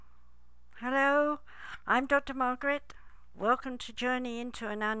I'm Dr. Margaret. Welcome to Journey into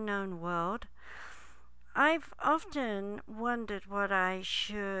an Unknown World. I've often wondered what I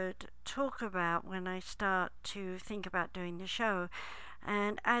should talk about when I start to think about doing the show.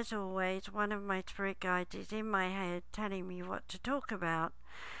 And as always, one of my spirit guides is in my head telling me what to talk about.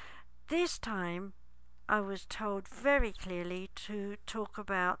 This time, I was told very clearly to talk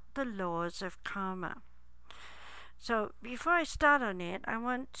about the laws of karma. So before I start on it, I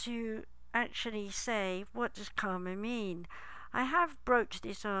want to actually say, what does karma mean? I have broached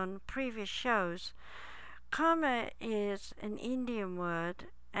this on previous shows. Karma is an Indian word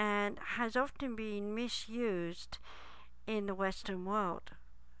and has often been misused in the Western world.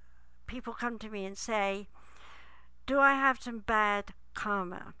 People come to me and say, do I have some bad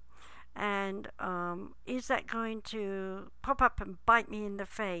karma? And is that going to pop up and bite me in the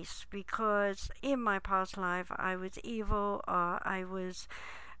face because in my past life I was evil, or I was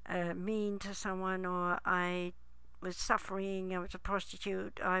mean to someone, or I was suffering, I was a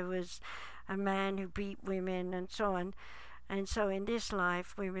prostitute, I was a man who beat women, and so on. And so in this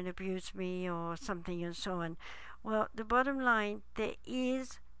life women abused me or something, and so on. Well, the bottom line, there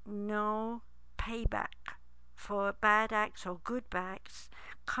is no payback for bad acts or good acts.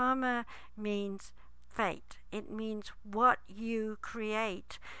 Karma means fate. It means what you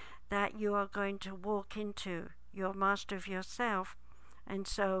create, that you are going to walk into. You're master of yourself. And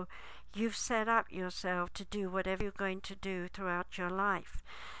so you've set up yourself to do whatever you're going to do throughout your life.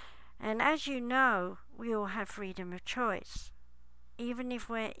 And as you know, we all have freedom of choice. Even if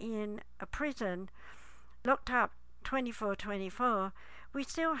we're in a prison, locked up 24/24, we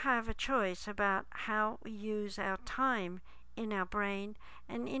still have a choice about how we use our time in our brain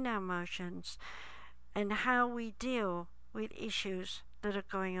and in our emotions, and how we deal with issues that are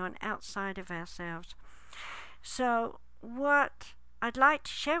going on outside of ourselves. So what I'd like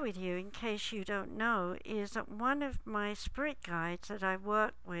to share with you, in case you don't know, is that one of my spirit guides that I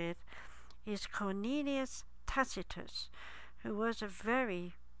work with is Cornelius Tacitus, who was a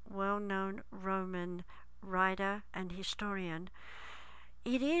very well-known Roman writer and historian.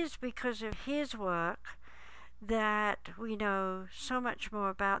 It is because of his work that we know so much more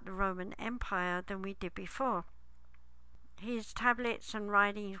about the Roman Empire than we did before. His tablets and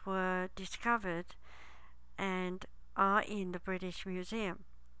writings were discovered and are in the British Museum.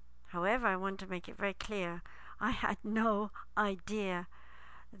 However, I want to make it very clear, I had no idea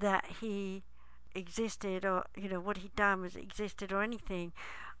that he existed, or what he'd done was existed or anything.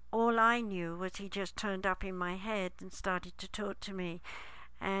 All I knew was he just turned up in my head and started to talk to me.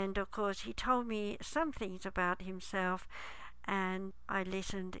 And of course he told me some things about himself, and I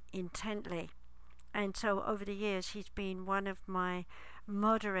listened intently. And so over the years he's been one of my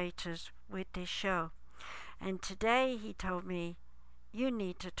moderators with this show. And today he told me, you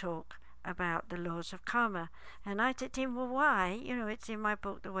need to talk about the laws of karma. And I said to him, well, why? It's in my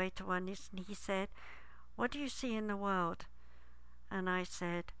book, The Way to Oneness. And he said, what do you see in the world? And I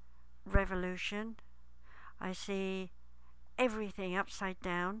said, revolution. I see everything upside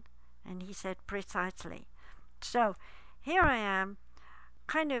down. And he said, precisely. So here I am,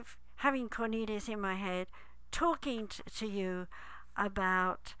 kind of having Cornelius in my head, talking to you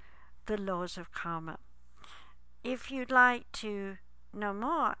about the laws of karma. If you'd like to know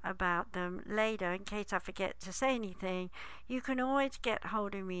more about them later, in case I forget to say anything, you can always get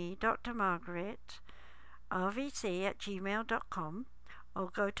hold of me, Dr. Margaret, rvc@gmail.com, or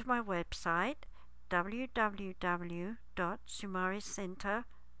go to my website,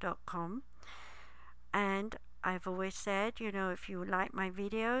 www.sumariscenter.com. And I've always said, if you like my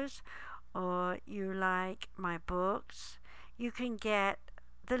videos or you like my books, you can get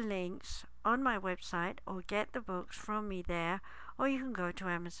the links on my website or get the books from me there, or you can go to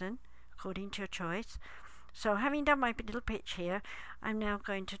Amazon, according to your choice. So having done my little pitch here, I'm now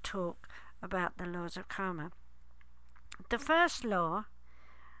going to talk about the laws of karma. The first law,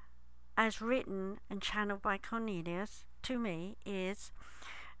 as written and channeled by Cornelius to me, is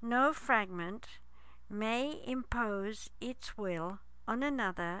no fragment may impose its will on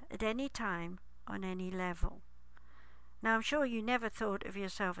another at any time on any level. Now, I'm sure you never thought of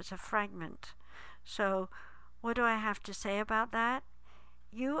yourself as a fragment. So what do I have to say about that?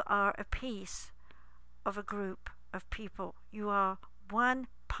 You are a piece of a group of people. You are one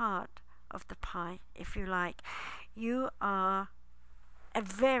part of the pie, if you like. You are a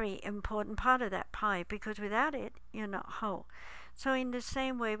very important part of that pie, because without it, you're not whole. So in the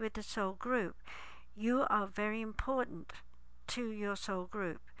same way with the soul group, you are very important to your soul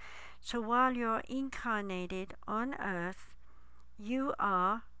group. So while you're incarnated on earth, you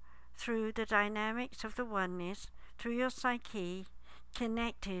are, through the dynamics of the oneness, through your psyche,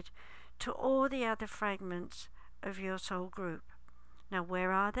 connected to all the other fragments of your soul group. Now,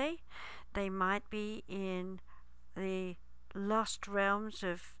 where are they? They might be in the lost realms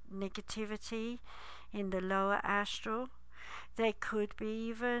of negativity, in the lower astral. They could be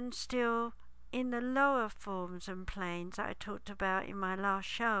even still in the lower forms and planes that I talked about in my last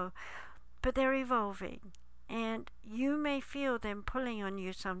show, but they're evolving. And you may feel them pulling on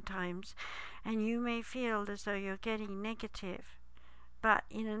you sometimes, and you may feel as though you're getting negative, but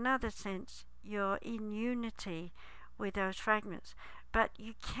in another sense, you're in unity with those fragments. But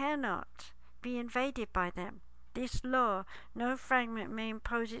you cannot be invaded by them. This law, no fragment may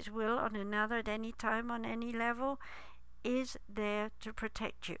impose its will on another at any time on any level, is there to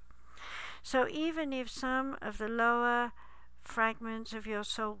protect you. So even if some of the lower fragments of your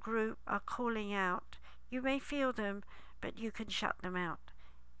soul group are calling out, you may feel them, but you can shut them out.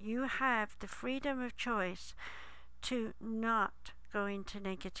 You have the freedom of choice to not go into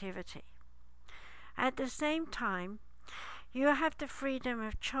negativity. At the same time, you have the freedom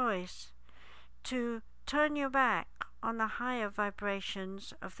of choice to turn your back on the higher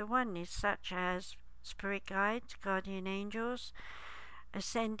vibrations of the oneness, such as spirit guides, guardian angels,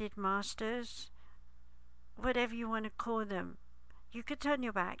 ascended masters, whatever you want to call them. You can turn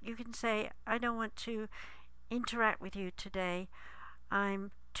your back. You can say, I don't want to interact with you today.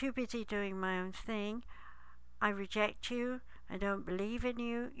 I'm too busy doing my own thing. I reject you. I don't believe in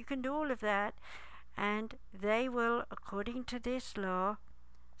you. You can do all of that, and they will, according to this law,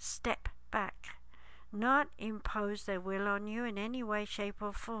 step back, not impose their will on you in any way, shape,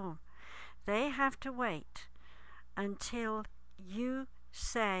 or form. They have to wait until you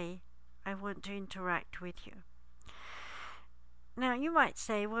say, I want to interact with you. Now, you might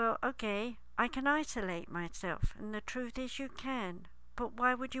say, well, okay, I can isolate myself, and the truth is you can, but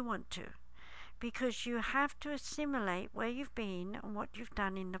why would you want to? Because you have to assimilate where you've been and what you've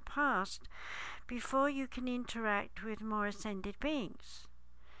done in the past before you can interact with more ascended beings.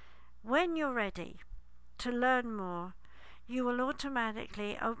 When you're ready to learn more, you will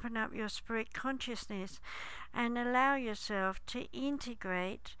automatically open up your spirit consciousness and allow yourself to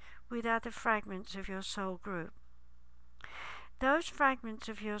integrate with other fragments of your soul group. Those fragments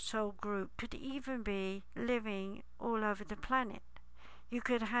of your soul group could even be living all over the planet. You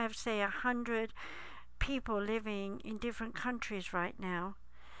could have, say, 100 people living in different countries right now,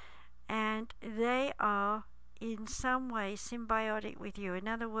 and they are in some way symbiotic with you. In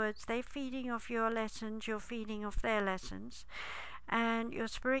other words, they're feeding off your lessons, you're feeding off their lessons, and your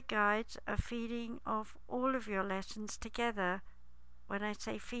spirit guides are feeding off all of your lessons together. When I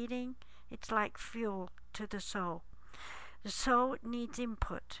say feeding, it's like fuel to the soul. The soul needs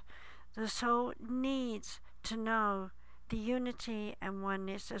input. The soul needs to know the unity and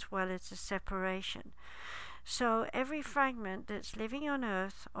oneness as well as the separation. So every fragment that's living on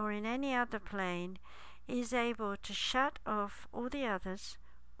Earth or in any other plane is able to shut off all the others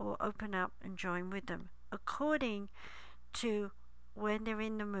or open up and join with them according to when they're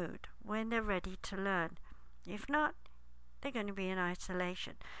in the mood, when they're ready to learn. If not, they're going to be in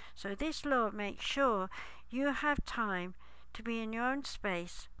isolation. So this law makes sure you have time to be in your own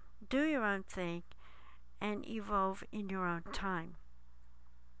space, do your own thing, and evolve in your own time.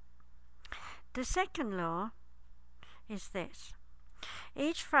 The second law is this: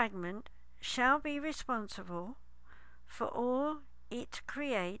 each fragment shall be responsible for all it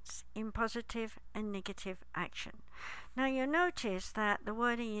creates in positive and negative action. Now you'll notice that the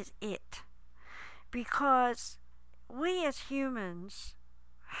wording is it, because we as humans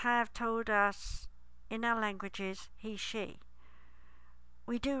have told us in our languages he, she.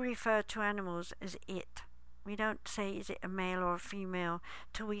 We do refer to animals as it. We don't say is it a male or a female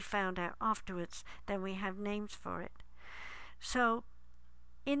till we found out afterwards, then we have names for it. So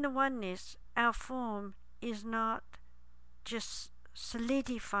in the oneness, our form is not just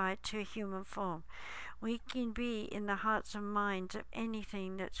solidified to a human form. We can be in the hearts and minds of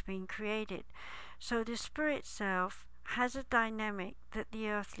anything that's been created. So the spirit self has a dynamic that the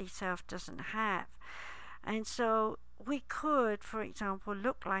earthly self doesn't have. And so we could, for example,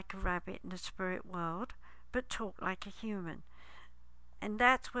 look like a rabbit in the spirit world, but talk like a human. And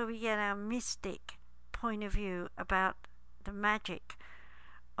that's where we get our mystic point of view about the magic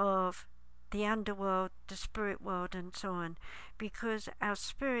of the underworld, the spirit world, and so on, because our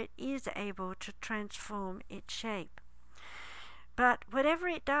spirit is able to transform its shape. But whatever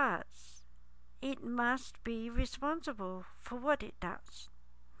it does, it must be responsible for what it does.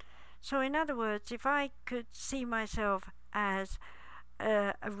 So in other words, if I could see myself as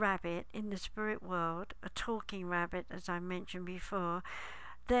a rabbit in the spirit world, a talking rabbit as I mentioned before,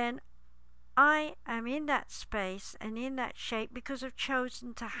 then I am in that space and in that shape because I've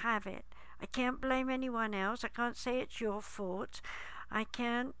chosen to have it. I can't blame anyone else. I can't say it's your fault. I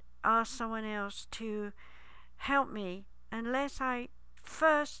can't ask someone else to help me unless I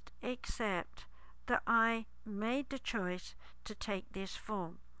first accept that I made the choice to take this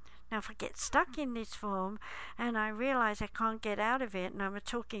form. Now, if I get stuck in this form and I realize I can't get out of it and I'm a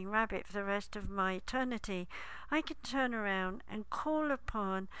talking rabbit for the rest of my eternity, I can turn around and call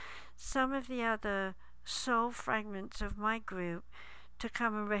upon some of the other soul fragments of my group to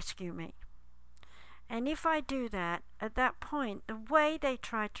come and rescue me. And if I do that, at that point, the way they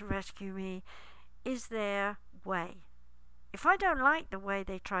try to rescue me is their way. If I don't like the way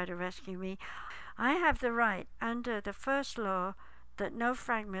they try to rescue me, I have the right, under the first law, that no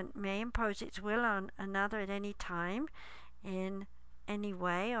fragment may impose its will on another at any time, in any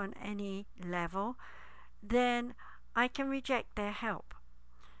way, on any level. Then I can reject their help.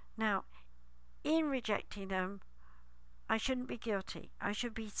 Now, in rejecting them, I shouldn't be guilty. I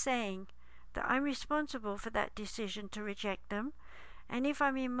should be saying that I'm responsible for that decision to reject them, and if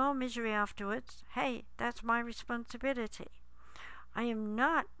I'm in more misery afterwards, hey, that's my responsibility. I am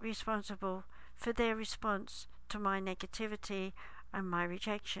not responsible for their response to my negativity and my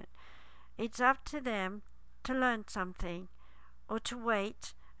rejection. It's up to them to learn something or to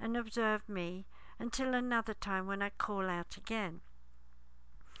wait and observe me until another time when I call out again.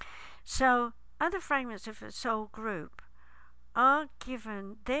 So, other fragments of the soul group are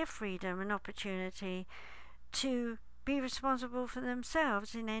given their freedom and opportunity to be responsible for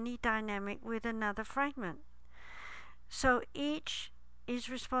themselves in any dynamic with another fragment. So each is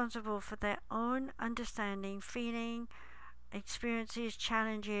responsible for their own understanding, feeling, experiences,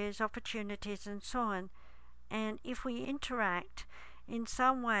 challenges, opportunities, and so on. And if we interact in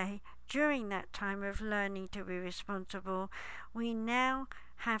some way during that time of learning to be responsible, we now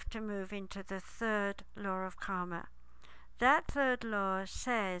have to move into the third law of karma. That third law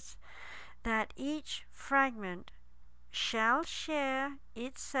says that each fragment shall share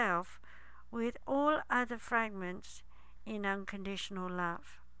itself with all other fragments in unconditional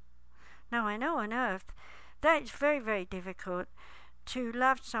love. Now, I know on earth that is very, very difficult to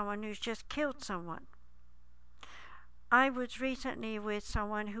love someone who's just killed someone. I was recently with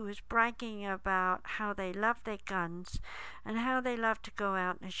someone who was bragging about how they love their guns and how they love to go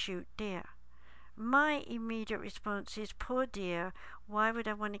out and shoot deer. My immediate response is, poor deer, why would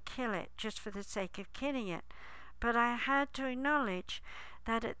I want to kill it just for the sake of killing it? But I had to acknowledge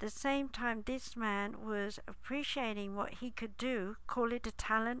that at the same time this man was appreciating what he could do, call it a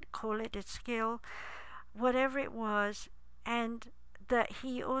talent, call it a skill, whatever it was, and that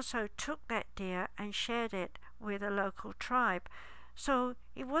he also took that deer and shared it with a local tribe. So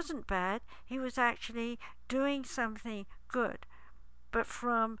it wasn't bad, he was actually doing something good. But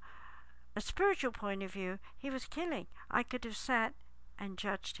from a spiritual point of view, he was killing. I could have sat and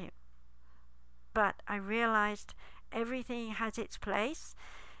judged him. But I realized everything has its place.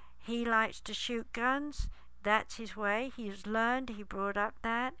 He likes to shoot guns. That's his way. He's learned, he brought up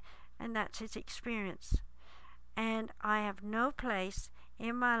that, and that's his experience. And I have no place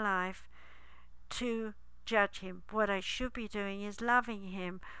in my life to judge him. What I should be doing is loving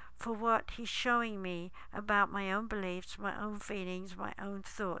him for what he's showing me about my own beliefs, my own feelings, my own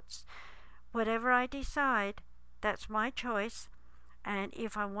thoughts. Whatever I decide, that's my choice. And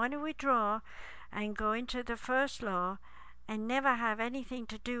if I want to withdraw and go into the first law and never have anything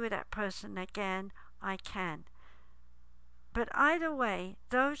to do with that person again, I can. But either way,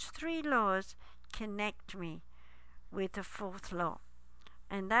 those three laws connect me with the fourth law.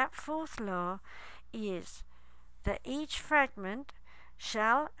 And that fourth law is that each fragment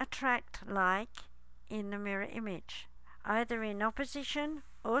shall attract like in the mirror image, either in opposition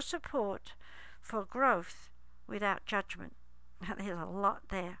or support for growth without judgment. Now, there's a lot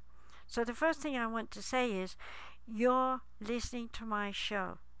there. So the first thing I want to say is, you're listening to my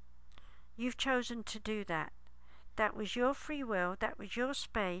show. You've chosen to do that. That was your free will, that was your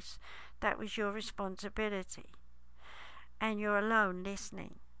space, that was your responsibility. And you're alone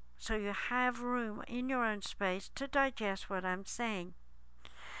listening. So you have room in your own space to digest what I'm saying.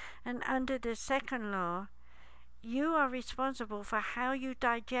 And under the second law, you are responsible for how you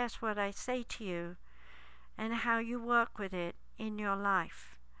digest what I say to you and how you work with it in your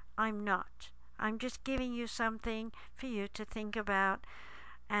life. I'm not. I'm just giving you something for you to think about,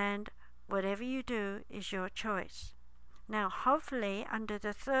 and whatever you do is your choice. Now, hopefully, under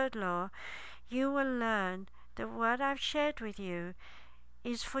the third law, you will learn that what I've shared with you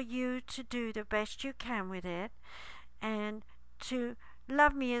is for you to do the best you can with it and to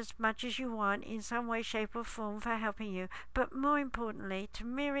love me as much as you want in some way, shape, or form for helping you, but more importantly, to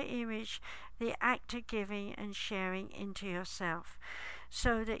mirror image the act of giving and sharing into yourself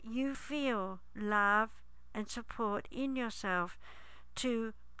so that you feel love and support in yourself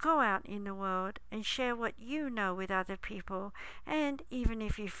to go out in the world and share what you know with other people, and even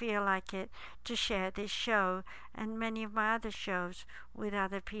if you feel like it, to share this show and many of my other shows with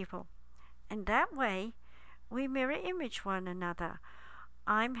other people. And that way, we mirror image one another.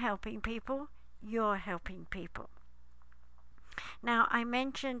 I'm helping people, you're helping people. Now, I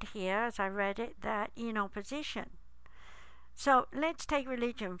mentioned here, as I read it, that in opposition. So let's take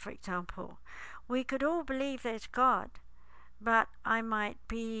religion, for example. We could all believe there's God, but I might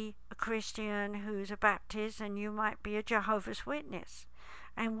be a Christian who's a Baptist and you might be a Jehovah's Witness.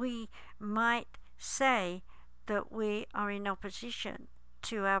 And we might say that we are in opposition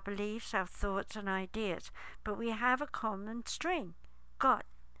to our beliefs, our thoughts and ideas, but we have a common string, God.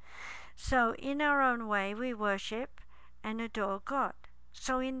 So in our own way we worship and adore God.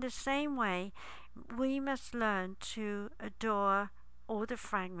 So in the same way, we must learn to adore all the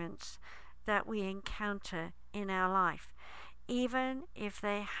fragments that we encounter in our life, even if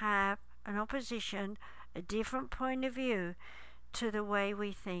they have an opposition, a different point of view to the way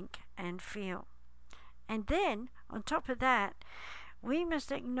we think and feel. And then, on top of that, we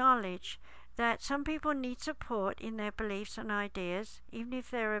must acknowledge that some people need support in their beliefs and ideas, even if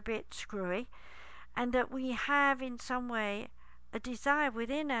they're a bit screwy, and that we have in some way a desire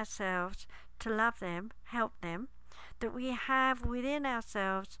within ourselves to love them, help them, that we have within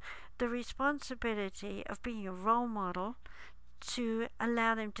ourselves the responsibility of being a role model to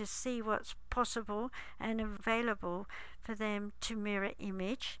allow them to see what's possible and available for them to mirror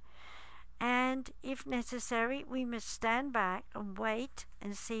image. And if necessary, we must stand back and wait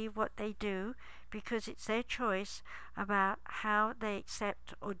and see what they do, because it's their choice about how they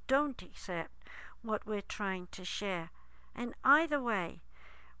accept or don't accept what we're trying to share. And either way,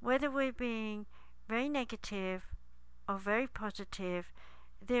 whether we're being very negative or very positive,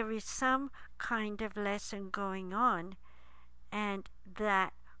 there is some kind of lesson going on, and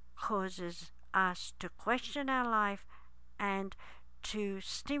that causes us to question our life and to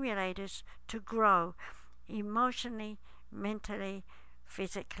stimulate us to grow emotionally, mentally,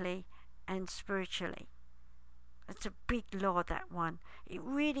 physically, and spiritually. It's a big law, that one. It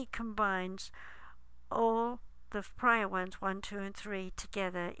really combines all the prior ones, 1, 2, and 3,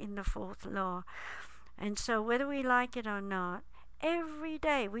 together in the fourth law. And so whether we like it or not, every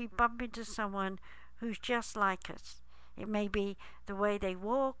day we bump into someone who's just like us. It may be the way they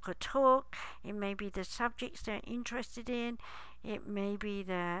walk or talk. It may be the subjects they're interested in. It may be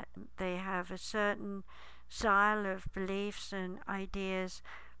that they have a certain style of beliefs and ideas,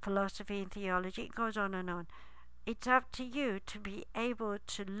 philosophy and theology. It goes on and on. It's up to you to be able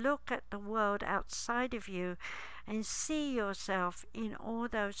to look at the world outside of you and see yourself in all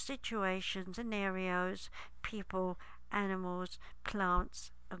those situations, scenarios, people, animals, plants.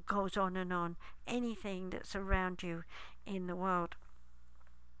 It goes on and on. Anything that's around you in the world.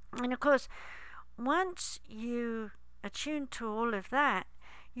 And of course, once you attune to all of that,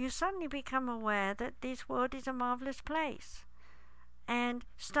 you suddenly become aware that this world is a marvelous place, and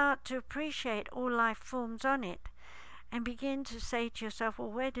start to appreciate all life forms on it, and begin to say to yourself, well,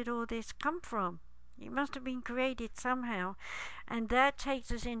 where did all this come from? It must have been created somehow. And that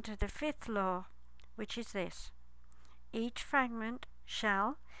takes us into the fifth law, which is this: each fragment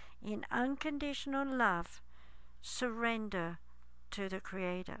shall, in unconditional love, surrender to the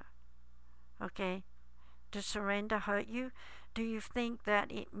Creator. Okay? Does surrender hurt you? Do you think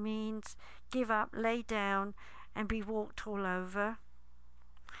that it means give up, lay down, and be walked all over?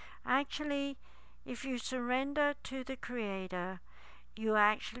 Actually, if you surrender to the Creator, you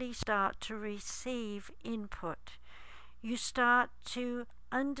actually start to receive input. You start to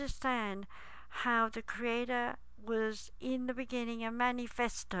understand how the Creator was in the beginning a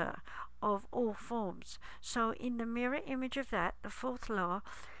manifester of all forms. So in the mirror image of that, the fourth law,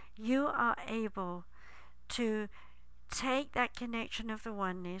 you are able to take that connection of the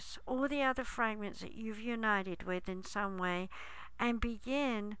oneness, all the other fragments that you've united with in some way, and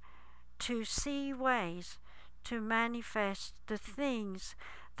begin to see ways to manifest the things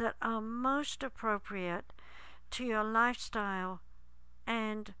that are most appropriate to your lifestyle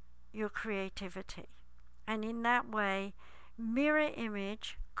and your creativity. And in that way, mirror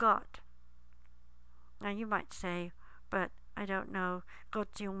image God. Now you might say, but I don't know,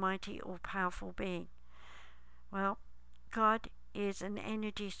 God's the almighty, all-powerful being. Well, God is an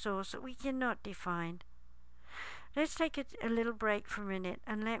energy source that we cannot define. Let's take a little break for a minute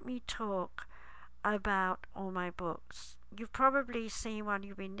and let me talk about all my books. You've probably seen while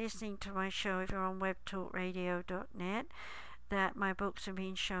you've been listening to my show, if you're on webtalkradio.net, that my books have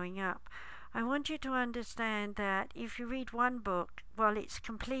been showing up. I want you to understand that if you read one book, while it's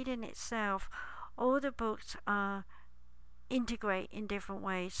complete in itself, all the books are integrate in different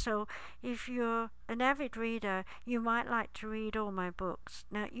ways. So if you're an avid reader, you might like to read all my books.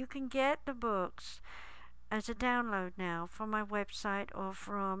 Now you can get the books as a download now from my website or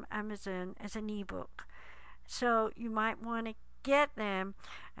from Amazon as an ebook. So you might want to get them,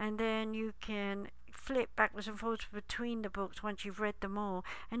 and then you can flip backwards and forwards between the books once you've read them all,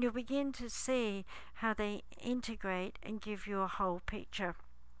 and you'll begin to see how they integrate and give you a whole picture.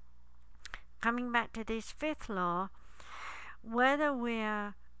 Coming back to this fifth law, whether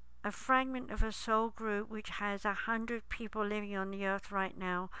we're a fragment of a soul group which has 100 people living on the earth right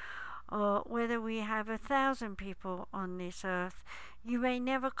now, or whether we have 1,000 people on this earth, you may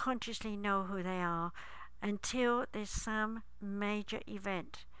never consciously know who they are until there's some major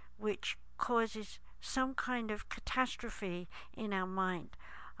event which causes some kind of catastrophe in our mind,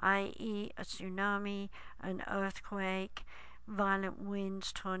 i.e. a tsunami, an earthquake, violent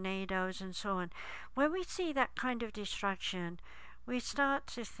winds, tornadoes, and so on. When we see that kind of destruction, we start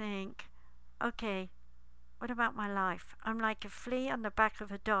to think, okay, what about my life? I'm like a flea on the back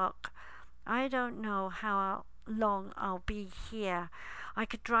of a dock. I don't know how long I'll be here. I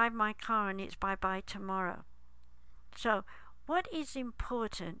could drive my car and it's bye-bye tomorrow. So what is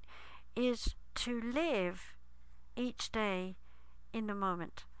important is to live each day in the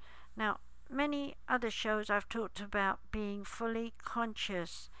moment. Now, many other shows I've talked about being fully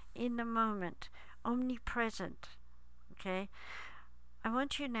conscious in the moment, omnipresent. Okay? I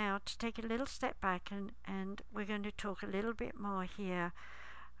want you now to take a little step back, and we're going to talk a little bit more here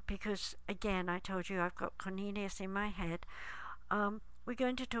because, again, I told you I've got Cornelius in my head. We're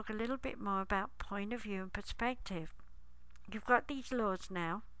going to talk a little bit more about point of view and perspective. You've got these laws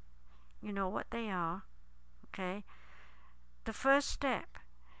now. You know what they are. Okay? The first step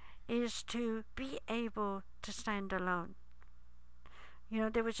is to be able to stand alone. You know,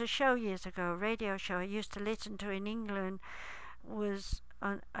 there was a show years ago, a radio show I used to listen to in England, was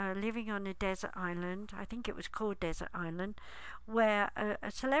living on a desert island, I think it was called Desert Island, where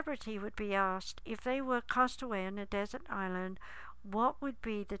a celebrity would be asked if they were cast away on a desert island, what would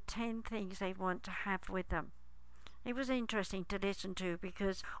be the 10 things they want to have with them. It was interesting to listen to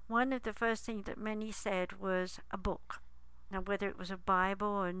because one of the first things that many said was a book. Now, whether it was a Bible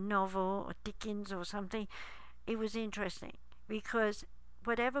or a novel or Dickens or something, it was interesting because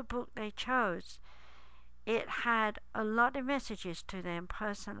whatever book they chose, it had a lot of messages to them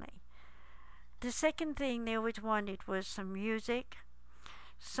personally. The second thing they always wanted was some music,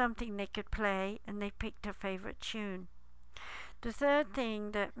 something they could play, and they picked a favorite tune. The third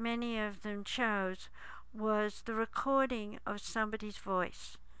thing that many of them chose was the recording of somebody's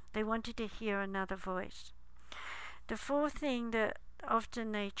voice. They wanted to hear another voice. The fourth thing that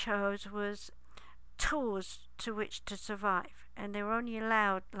often they chose was tools to which to survive, and they were only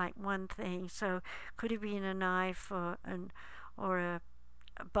allowed like one thing. So could it be a knife or a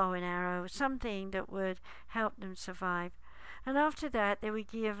bow and arrow, something that would help them survive. And after that, they were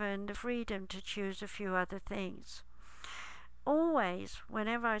given the freedom to choose a few other things. Always,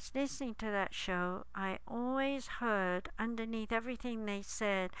 whenever I was listening to that show, I always heard underneath everything they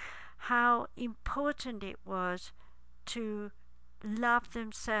said how important it was to love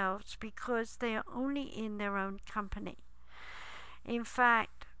themselves because they are only in their own company. In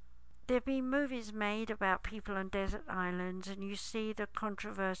fact, there have been movies made about people on desert islands, and you see the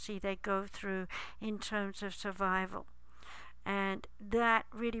controversy they go through in terms of survival. And that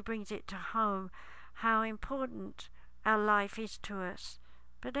really brings it to home how important our life is to us.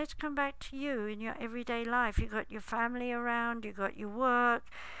 But let's come back to you in your everyday life. You've got your family around, you've got your work,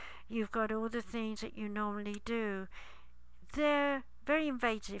 you've got all the things that you normally do. They're very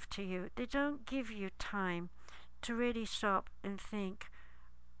invasive to you. They don't give you time to really stop and think,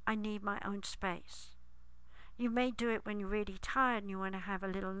 I need my own space. You may do it when you're really tired and you want to have a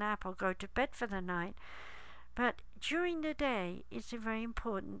little nap or go to bed for the night. But during the day, it's very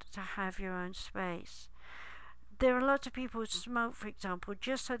important to have your own space. There are lots of people who smoke, for example,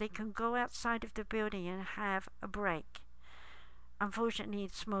 just so they can go outside of the building and have a break. Unfortunately,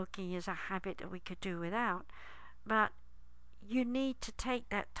 smoking is a habit that we could do without. But you need to take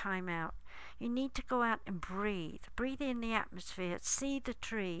that time out. You need to go out and breathe. Breathe in the atmosphere. See the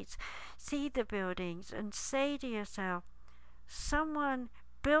trees. See the buildings. And say to yourself, someone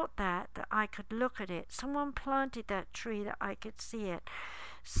built that I could look at it. Someone planted that tree that I could see it.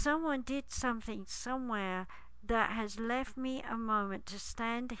 Someone did something somewhere that has left me a moment to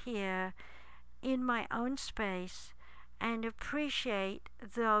stand here in my own space and appreciate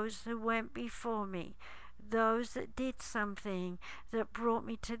those that went before me, those that did something that brought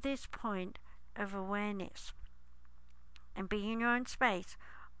me to this point of awareness. And being in your own space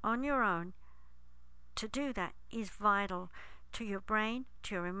on your own to do that is vital to your brain,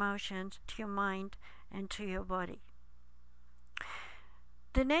 to your emotions, to your mind, and to your body.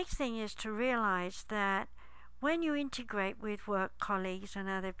 The next thing is to realize that when you integrate with work colleagues and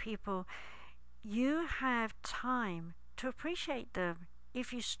other people, you have time to appreciate them.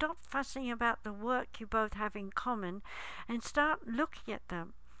 If you stop fussing about the work you both have in common and start looking at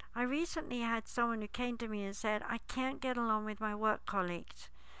them. I recently had someone who came to me and said, I can't get along with my work colleagues.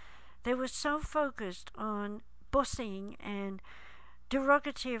 They were so focused on bossing and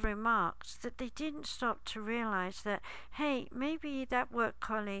derogative remarks that they didn't stop to realize that, hey, maybe that work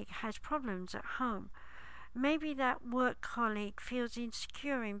colleague has problems at home. Maybe that work colleague feels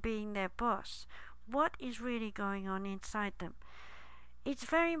insecure in being their boss. What is really going on inside them? It's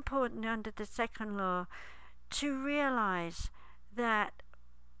very important under the second law to realize that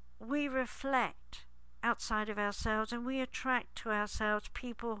we reflect outside of ourselves and we attract to ourselves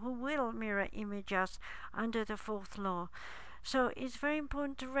people who will mirror image us under the fourth law. So it's very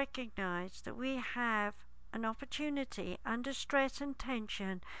important to recognize that we have an opportunity under stress and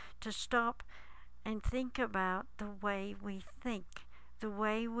tension to stop and think about the way we think, the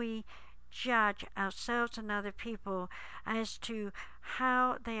way we judge ourselves and other people as to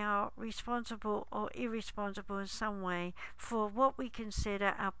how they are responsible or irresponsible in some way for what we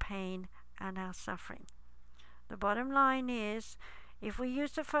consider our pain and our suffering. The bottom line is, if we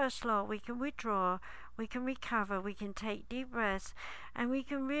use the first law, we can withdraw, we can recover, we can take deep breaths, and we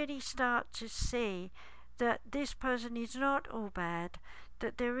can really start to see that this person is not all bad,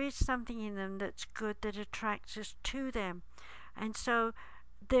 that there is something in them that's good that attracts us to them. And so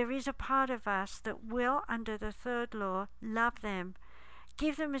there is a part of us that will, under the third law, love them,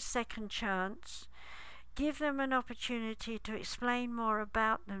 give them a second chance, give them an opportunity to explain more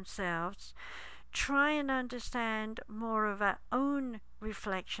about themselves, try and understand more of our own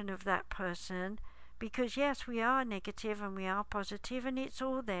reflection of that person, because yes, we are negative and we are positive and it's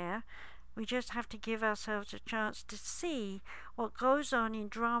all there. We just have to give ourselves a chance to see what goes on in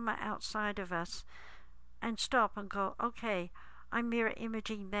drama outside of us and stop and go, okay, I'm mirror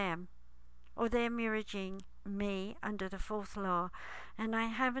imaging them, or they're mirroring me under the fourth law, and I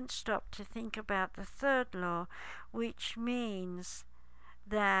haven't stopped to think about the third law, which means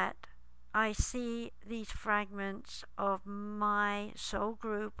that I see these fragments of my soul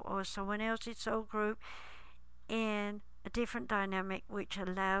group or someone else's soul group in a different dynamic, which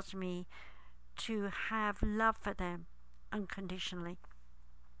allows me to have love for them unconditionally.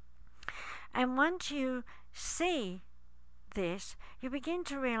 And once you see this, you begin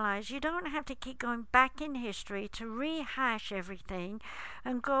to realize you don't have to keep going back in history to rehash everything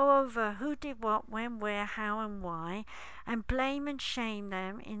and go over who did what, when, where, how, and why, and blame and shame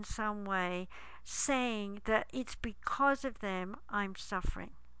them in some way, saying that it's because of them I'm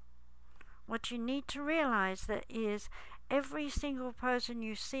suffering. What you need to realize that is every single person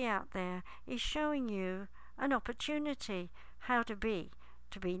you see out there is showing you an opportunity how to be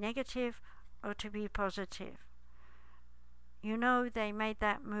negative or to be positive. You know, they made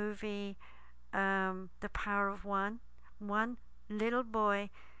that movie, The Power of One. One little boy,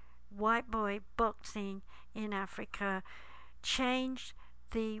 white boy, boxing in Africa, changed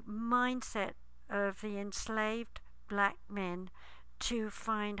the mindset of the enslaved black men to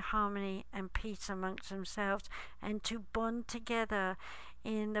find harmony and peace amongst themselves and to bond together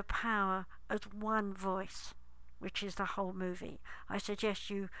in the power as one voice, which is the whole movie. I suggest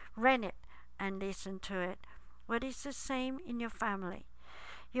you rent it and listen to it. What is the same in your family?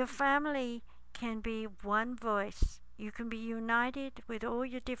 Your family can be one voice. You can be united with all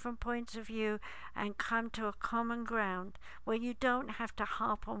your different points of view and come to a common ground where you don't have to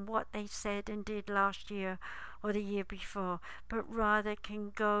harp on what they said and did last year or the year before, but rather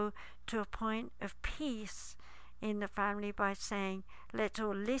can go to a point of peace in the family by saying, let's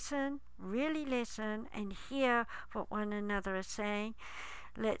all listen, really listen, and hear what one another is saying.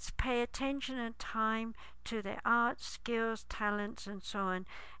 Let's pay attention and time to their arts, skills, talents, and so on,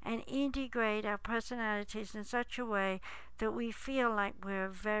 and integrate our personalities in such a way that we feel like we're a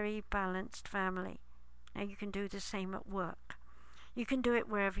very balanced family. Now, you can do the same at work. You can do it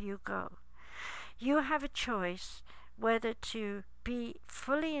wherever you go. You have a choice whether to be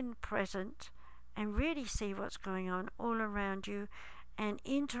fully in the present and really see what's going on all around you and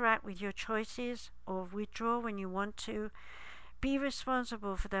interact with your choices, or withdraw when you want to. Be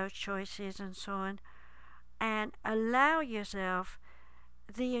responsible for those choices and so on, and allow yourself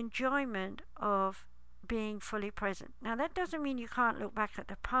the enjoyment of being fully present. Now, that doesn't mean you can't look back at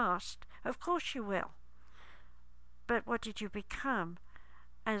the past. Of course you will. But what did you become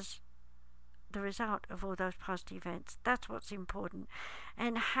as the result of all those past events? That's what's important.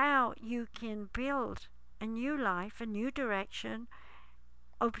 And how you can build a new life, a new direction,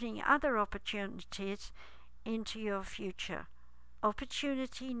 opening other opportunities into your future.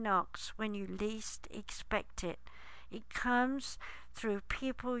 Opportunity knocks when you least expect it. It comes through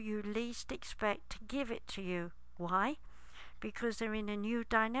people you least expect to give it to you. Why? Because they're in a new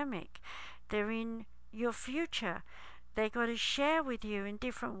dynamic. They're in your future. They got to share with you in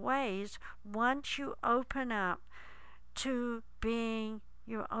different ways once you open up to being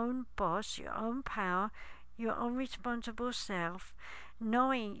your own boss, your own power, your own responsible self,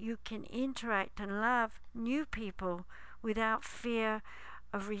 knowing you can interact and love new people without fear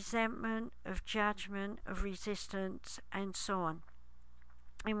of resentment, of judgment, of resistance, and so on.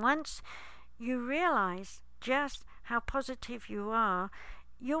 And once you realize just how positive you are,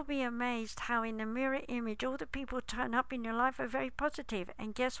 you'll be amazed how in the mirror image all the people turn up in your life are very positive.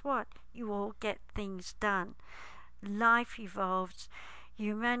 And guess what? You all get things done. Life evolves.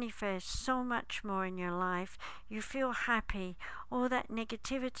 You manifest so much more in your life. You feel happy. All that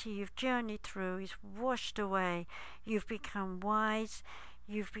negativity you've journeyed through is washed away. You've become wise.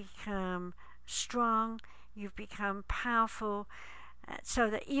 You've become strong. You've become powerful. So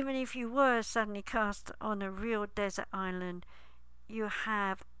that even if you were suddenly cast on a real desert island, you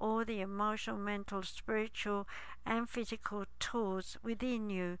have all the emotional, mental, spiritual, and physical tools within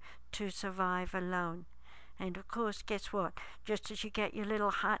you to survive alone. And of course, guess what? Just as you get your little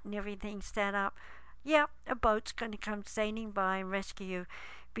hut and everything set up, a boat's going to come sailing by and rescue you,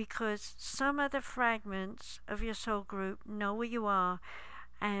 because some of the fragments of your soul group know where you are,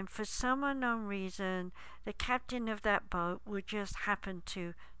 and for some unknown reason, the captain of that boat will just happen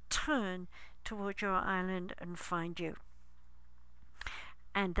to turn towards your island and find you.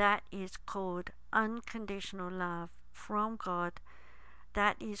 And that is called unconditional love from God.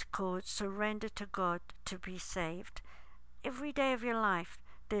 That is called surrender to God to be saved. Every day of your life,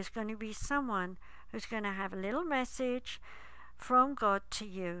 there's going to be someone who's going to have a little message from God to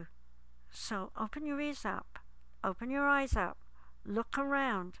you. So open your ears up, open your eyes up, look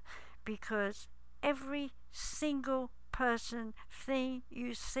around, because every single person, thing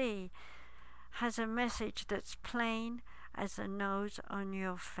you see has a message that's plain as the nose on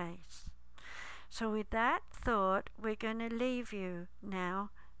your face. So with that thought, we're going to leave you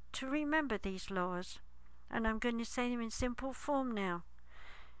now to remember these laws. And I'm going to say them in simple form now.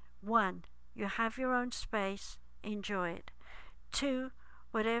 1, you have your own space, enjoy it. 2,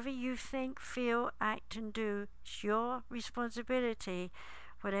 whatever you think, feel, act, and do is your responsibility.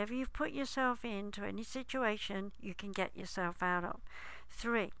 Whatever you've put yourself into, any situation, you can get yourself out of.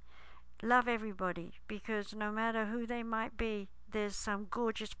 3, love everybody, because no matter who they might be, there's some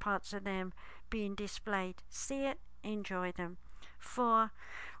gorgeous parts of them being displayed. See it, enjoy them. 4,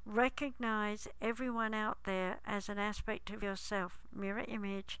 recognize everyone out there as an aspect of yourself, mirror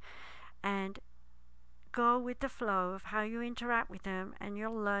image, and go with the flow of how you interact with them, and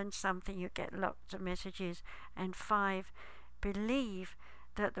you'll learn something. You get lots of messages. And 5, believe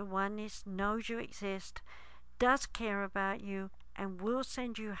that the oneness knows you exist, does care about you, and will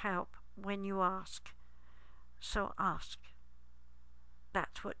send you help when you ask. So ask.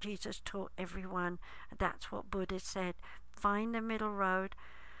 That's what Jesus taught everyone. That's what Buddha said. Find the middle road.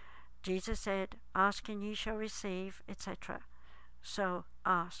 Jesus said, ask and ye shall receive, etc. So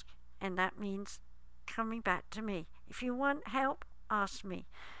ask. And that means coming back to me. If you want help, ask me.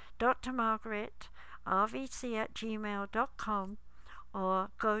 Dr. Margaret, rvc@gmail.com,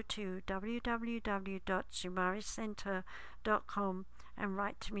 or go to www.sumariscenter.com and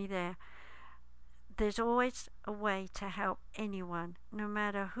write to me there. There's always a way to help anyone, no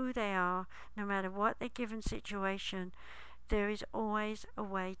matter who they are, no matter what their given situation. There is always a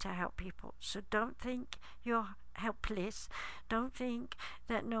way to help people. So don't think you're helpless. Don't think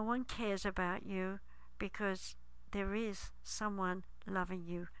that no one cares about you, because there is someone loving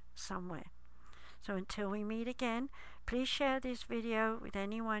you somewhere. So until we meet again, please share this video with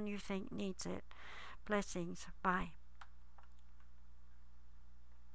anyone you think needs it. Blessings. Bye.